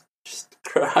Roland just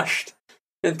crashed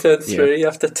in turn 3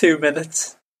 after 2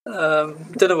 minutes.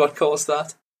 Don't know what caused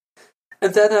that.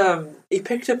 And then he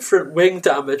picked up front wing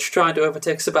damage trying to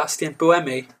overtake Sebastian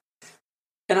Buemi.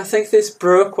 And I think this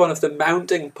broke one of the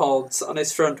mounting pods on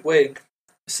his front wing.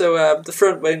 So the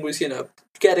front wing was,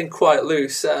 getting quite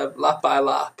loose lap by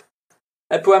lap.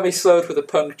 Buemi slowed with a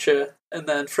puncture, and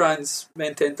then Fraines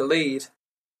maintained the lead.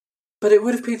 But it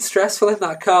would have been stressful in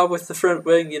that car with the front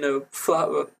wing,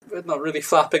 not really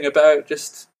flapping about,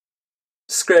 just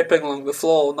scraping along the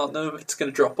floor, not knowing if it's going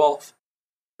to drop off.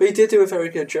 But he did do a very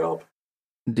good job.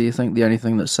 Do you think the only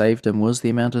thing that saved him was the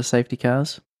amount of safety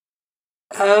cars?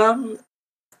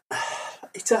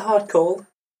 It's a hard call.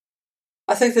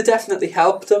 I think they definitely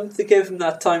helped him. They gave him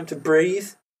that time to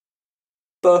breathe.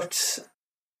 But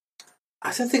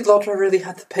I don't think Lotterer really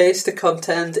had the pace to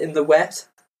contend in the wet.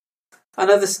 I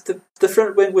know the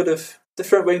front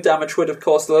wing damage would have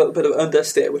caused a little bit of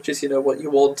understeer, which is what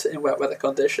you want in wet weather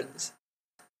conditions.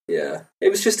 Yeah, it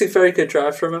was just a very good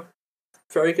drive from him.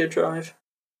 Very good drive.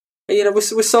 And, we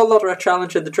saw Lotterer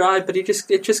challenge in the drive, but it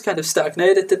just kind of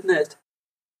stagnated, didn't it?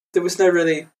 There was not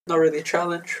really a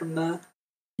challenge from there.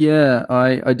 Yeah,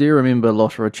 I do remember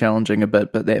Lotterer challenging a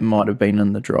bit, but that might have been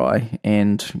in the dry.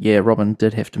 And yeah, Robin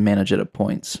did have to manage it at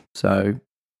points. So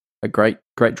a great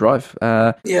drive.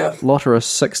 Yeah. Lotterer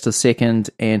 6th to 2nd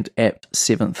and Apt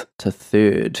 7th to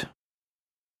 3rd.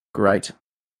 Great.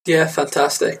 Yeah,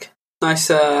 fantastic. Nice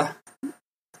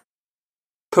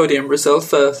podium result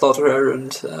for Lotterer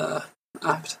and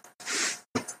Apt.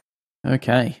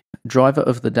 Okay, driver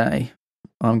of the day.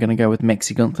 I'm going to go with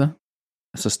Maxi Gunther.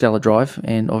 It's a stellar drive,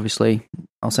 and obviously,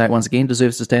 I'll say it once again,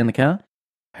 deserves to stay in the car.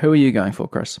 Who are you going for,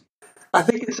 Chris? I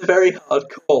think it's a very hard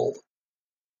call.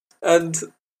 And,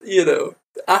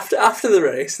 after the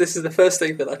race, this is the first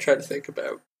thing that I try to think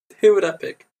about. Who would I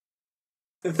pick?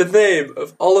 The name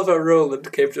of Oliver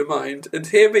Rowland came to mind, and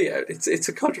hear me out, it's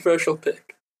a controversial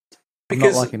pick. I'm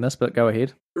not liking this, but go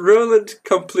ahead. Rowland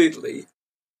completely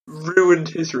ruined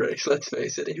his race, let's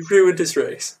face it. He ruined his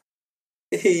race.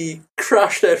 He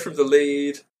crashed out from the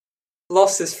lead,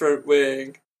 lost his front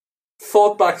wing,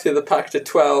 fought back through the pack to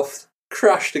 12th,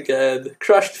 crashed again,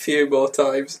 crashed a few more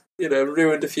times,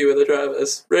 ruined a few other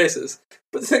drivers' races.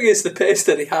 But the thing is, the pace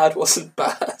that he had wasn't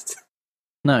bad.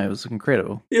 No, it was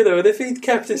incredible. And if he'd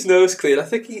kept his nose clean, I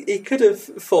think he could have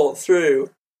fought through.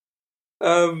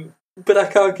 But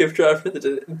I can't give driver of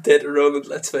the day to Rowland,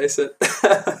 let's face it.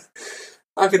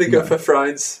 I'm going to go for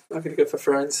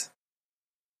Frines.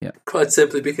 Yeah. Quite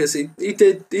simply because he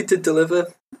did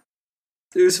deliver.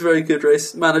 It was a very good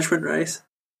management race.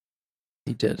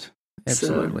 He did.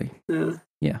 Absolutely. So,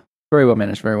 yeah. Very well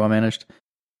managed.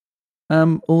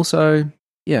 Also,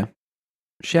 yeah.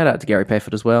 Shout out to Gary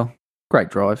Pafford as well. Great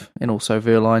drive. And also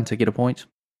Verline to get a point.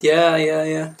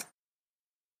 Yeah.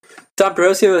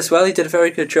 D'Ambrosio as well, he did a very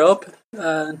good job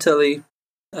until he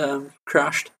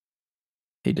crashed.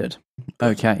 He did.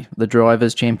 Okay, the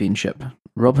Drivers' Championship.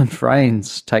 Robin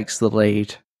Frains takes the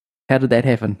lead. How did that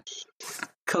happen?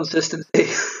 Consistency.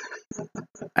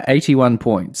 81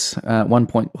 points. 1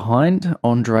 point behind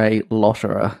Andre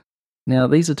Lotterer. Now,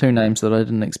 these are two names that I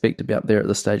didn't expect to be up there at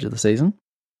this stage of the season.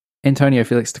 Antonio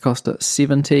Felix da Costa,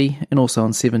 70, and also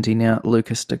on 70 now,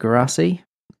 Lucas Di Grassi.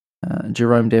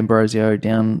 Jerome D'Ambrosio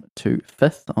down to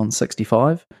 5th on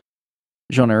 65.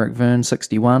 Jean-Eric Verne,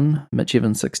 61. Mitch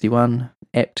Evans, 61.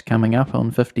 Apt coming up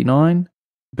on 59.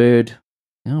 Bird's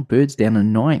down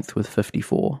in 9th with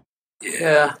 54.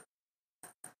 Yeah.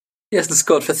 He hasn't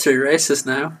scored for 3 races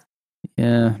now.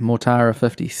 Yeah, Mortara,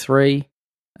 53.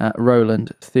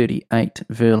 Roland, 38.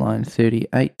 Verline,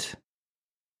 38.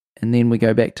 And then we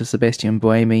go back to Sebastian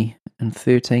Buemi in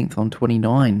 13th on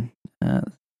 29.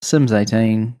 Sims,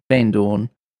 18. Van Dorn,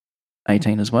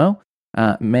 18 as well.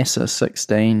 Massa,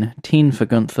 16. 10 for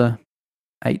Gunther.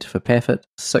 8 for Paffett.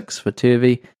 6 for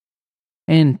Turvey.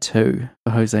 And 2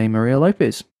 for Jose Maria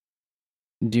Lopez.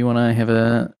 Do you want to have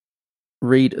a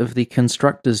read of the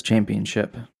Constructors'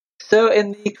 Championship? So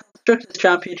in the Constructors'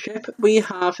 Championship, we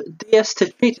have DS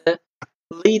Techeetah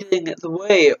leading the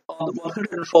way on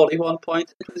 141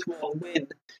 points with 1 win.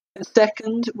 In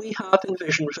second, we have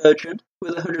Envision Virgin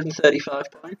with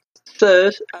 135 points.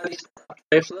 Third, Alice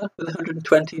Trifler with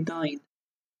 129.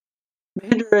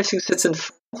 Mahindra Racing sits in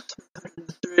 4th with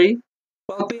 103,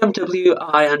 while BMW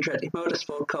I Andretti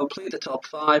Motorsport complete the top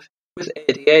 5 with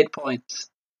 88 points.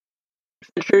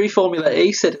 Venturi Formula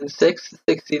E sit in 6th with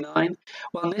 69,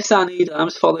 while Nissan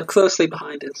Edams follow closely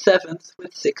behind in 7th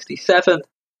with 67.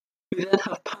 We then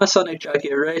have Panasonic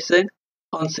Jaguar Racing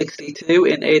on 62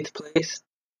 in 8th place.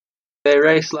 Their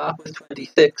race lap with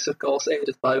 26, of course,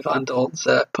 aided by Van Dorn's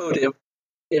podium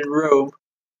in Rome.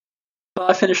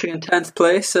 By finishing in 10th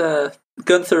place,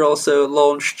 Gunther also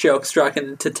launched Jokes Dragon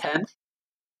into 10th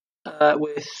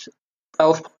with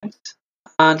 12 points,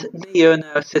 and Neo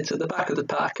now sits at the back of the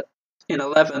pack in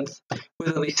 11th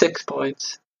with only 6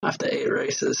 points after 8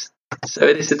 races. So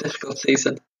it is a difficult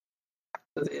season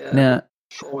for the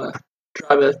former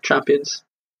driver champions.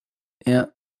 Yeah,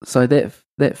 so that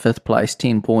 5th place,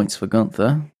 10 points for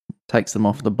Gunther, takes them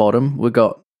off the bottom. We've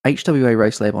got HWA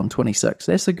Race Lab on 26.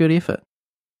 That's a good effort.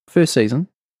 First season.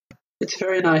 It's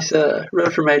very nice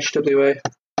road from HWA.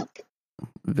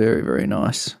 Very, very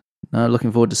nice.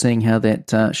 Looking forward to seeing how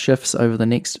that shifts over the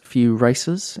next few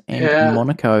races. And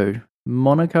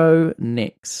Monaco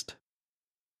next.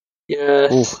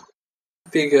 Yes.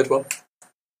 Be a good one.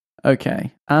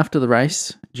 Okay, after the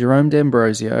race, Jerome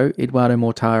D'Ambrosio, Eduardo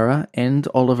Mortara, and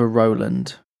Oliver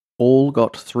Rowland all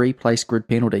got 3 place grid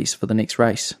penalties for the next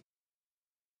race,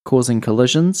 causing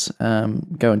collisions.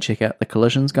 Go and check out the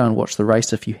collisions. Go and watch the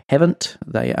race if you haven't.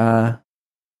 They are,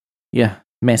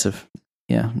 massive.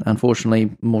 Yeah, unfortunately,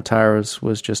 Mortara's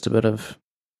was just a bit of,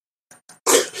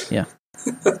 yeah.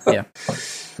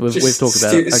 We've talked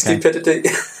about it. Okay. Stupidity.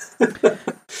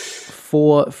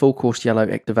 4 full course yellow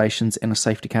activations and a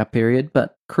safety car period,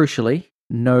 but crucially,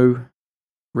 no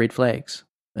red flags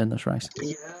in this race.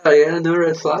 Yeah, no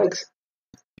red flags.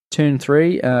 Turn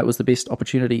 3 was the best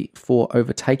opportunity for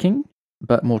overtaking,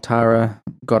 but Mortara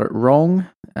got it wrong,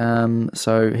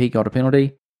 so he got a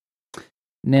penalty.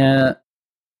 Now,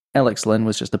 Alex Lynn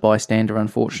was just a bystander,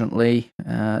 unfortunately.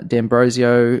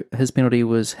 D'Ambrosio, his penalty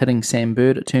was hitting Sam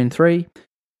Bird at turn 3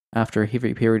 after a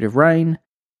heavy period of rain.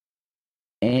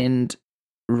 And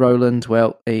Rowland,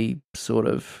 well, he sort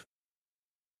of,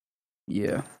 he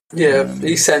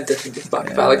sent it back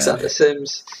of Alexander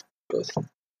Sims. But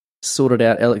sorted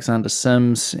out Alexander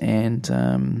Sims,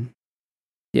 and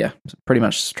pretty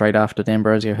much straight after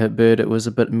D'Ambrosio hit Bird, it was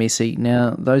a bit messy.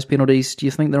 Now, those penalties, do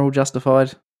you think they're all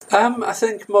justified? I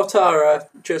think Mortara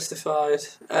justified.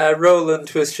 Rowland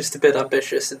was just a bit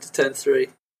ambitious into turn 3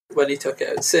 when he took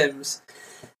out Sims.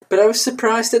 But I was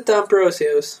surprised at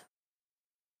D'Ambrosio's.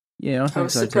 Yeah, I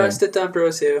was surprised at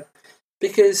D'Ambrosio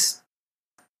because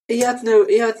he had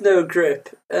no grip,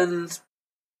 and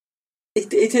he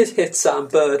did hit Sam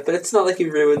Bird, but it's not like he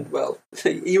ruined. Well,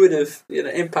 he would have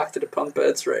impacted upon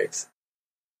Bird's race.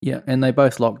 Yeah, and they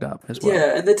both locked up as well.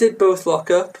 Yeah, and they did both lock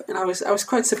up, and I was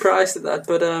quite surprised at that.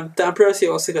 But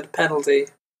D'Ambrosio also got a penalty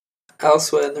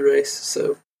elsewhere in the race,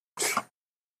 so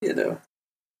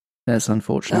that's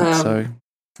unfortunate.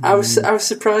 I was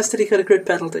surprised that he got a grid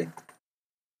penalty.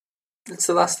 It's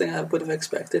the last thing I would have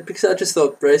expected, because I just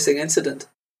thought racing incident.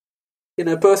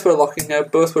 Both were locking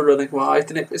out, both were running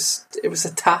wide, and it was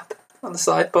a tap on the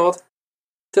sideboard.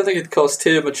 Don't think it caused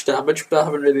too much damage, but I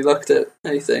haven't really looked at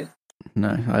anything.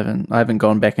 No, I haven't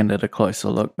gone back and did a closer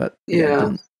look, but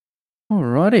yeah.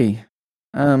 Alrighty.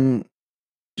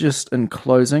 Just in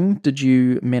closing, did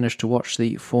you manage to watch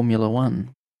the Formula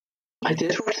One? I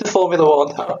did watch the Formula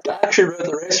One. I actually wrote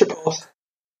the race report.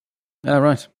 Oh,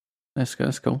 right. That's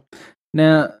cool.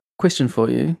 Now, question for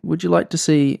you. Would you like to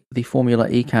see the Formula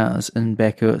E cars in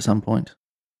Baku at some point?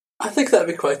 I think that'd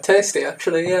be quite tasty,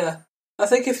 actually, yeah. I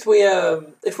think if we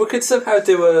could somehow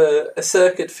do a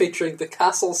circuit featuring the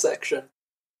castle section,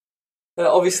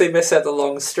 obviously miss out the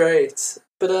long straights,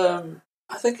 but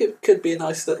I think it could be a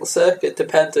nice little circuit,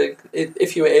 depending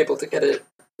if you were able to get it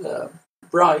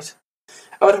right.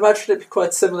 I would imagine it'd be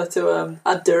quite similar to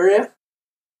Anduria.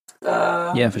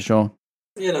 Yeah, for sure.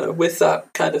 With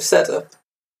that kind of setup.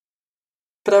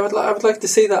 But I would like to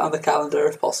see that on the calendar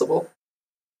if possible.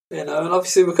 And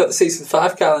obviously we've got the Season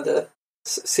 5 calendar.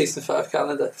 Season 5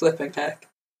 calendar, flipping heck.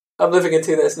 I'm living in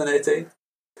 2018.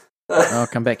 I'll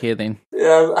come back here then.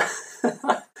 Yeah,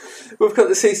 we've got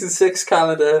the Season 6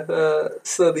 calendar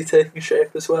slowly taking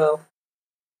shape as well.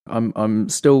 I'm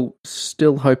still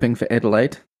hoping for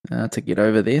Adelaide to get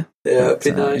over there. Yeah, it'd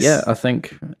be nice. Yeah, I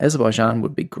think Azerbaijan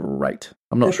would be great.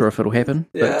 I'm not sure if it'll happen,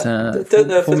 but don't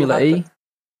know if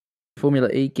Formula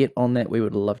E, get on that. We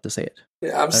would love to see it.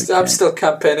 Yeah, I'm still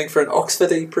campaigning for an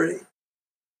Oxford E-Prix.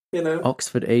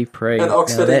 Oxford E-Prix. An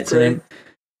Oxford E-Prix.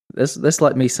 That's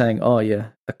like me saying, oh yeah,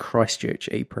 a Christchurch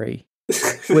E-Prix.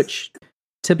 Which,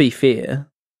 to be fair,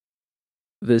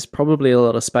 there's probably a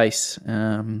lot of space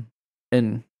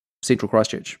in central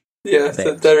Christchurch. Yeah,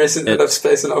 there isn't enough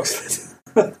space in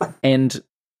Oxford. And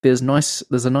there's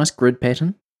a nice grid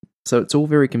pattern, so it's all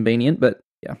very convenient, but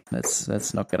yeah,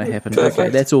 that's not going to happen. Perfect. Okay,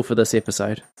 that's all for this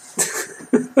episode.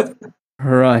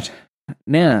 Right.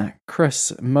 Now,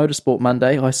 Chris, Motorsport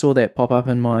Monday, I saw that pop up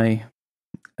in my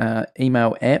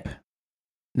email app.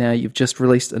 Now, you've just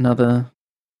released another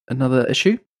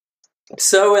issue.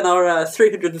 So, in our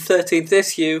 313th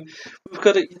issue, we've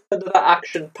got another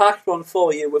action-packed one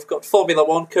for you. We've got Formula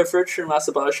 1 coverage from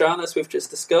Azerbaijan, as we've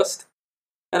just discussed.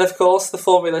 And, of course, the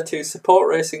Formula 2 support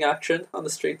racing action on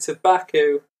the streets of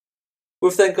Baku.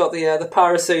 We've then got the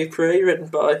Paris Prix, written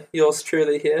by yours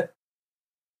truly here.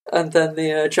 And then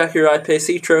the Jackie Rai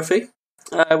PC Trophy,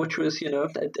 which was, a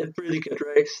really good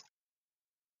race.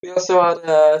 We also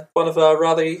had one of our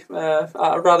rally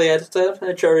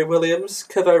editor, Jerry Williams,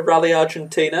 cover Rally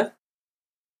Argentina,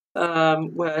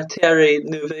 where Thierry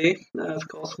Neuville, of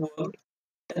course, won.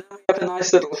 And then we have a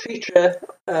nice little feature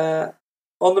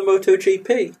on the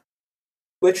MotoGP,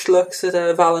 which looks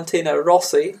at Valentino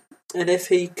Rossi, and if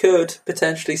he could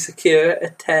potentially secure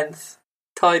a 10th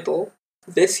title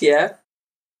this year,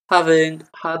 having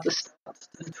had the start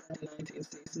to the 2019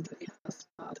 season that he has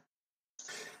had.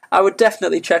 I would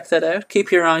definitely check that out.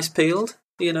 Keep your eyes peeled,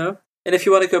 you know. And if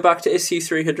you want to go back to issue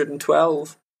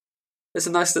 312, there's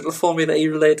a nice little Formula E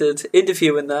related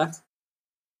interview in there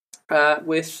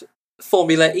with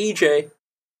Formula EJ,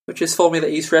 which is Formula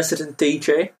E's resident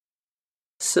DJ.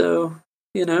 So,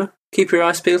 you know, keep your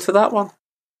eyes peeled for that one.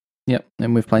 Yep,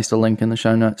 and we've placed a link in the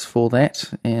show notes for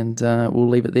that, and we'll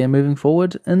leave it there moving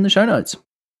forward in the show notes.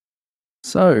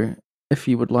 So, if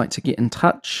you would like to get in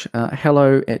touch,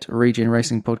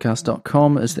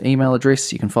 hello@regenracingpodcast.com is the email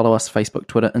address. You can follow us Facebook,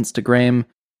 Twitter, Instagram,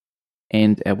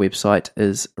 and our website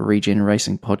is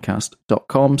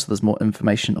regenracingpodcast.com, so there's more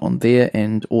information on there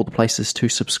and all the places to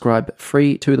subscribe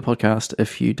free to the podcast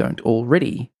if you don't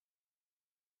already.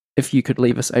 If you could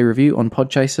leave us a review on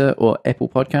Podchaser or Apple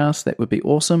Podcasts, that would be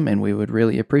awesome, and we would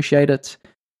really appreciate it.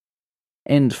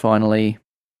 And finally,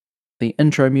 the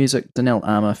intro music, Donnell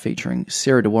Armour, featuring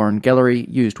Sarah De Warren Gallery,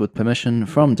 used with permission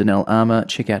from Donnell Armour.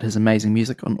 Check out his amazing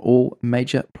music on all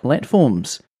major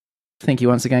platforms. Thank you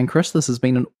once again, Chris. This has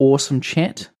been an awesome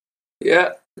chat.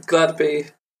 Yeah, glad to be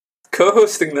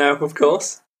co-hosting now, of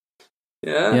course.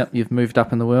 Yeah. Yep, you've moved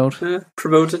up in the world. Yeah,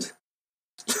 promoted.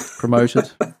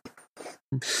 Promoted.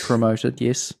 Promoted,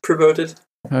 yes. Promoted.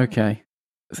 Okay.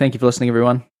 Thank you for listening,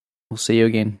 everyone. We'll see you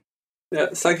again. Yeah,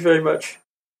 thank you very much.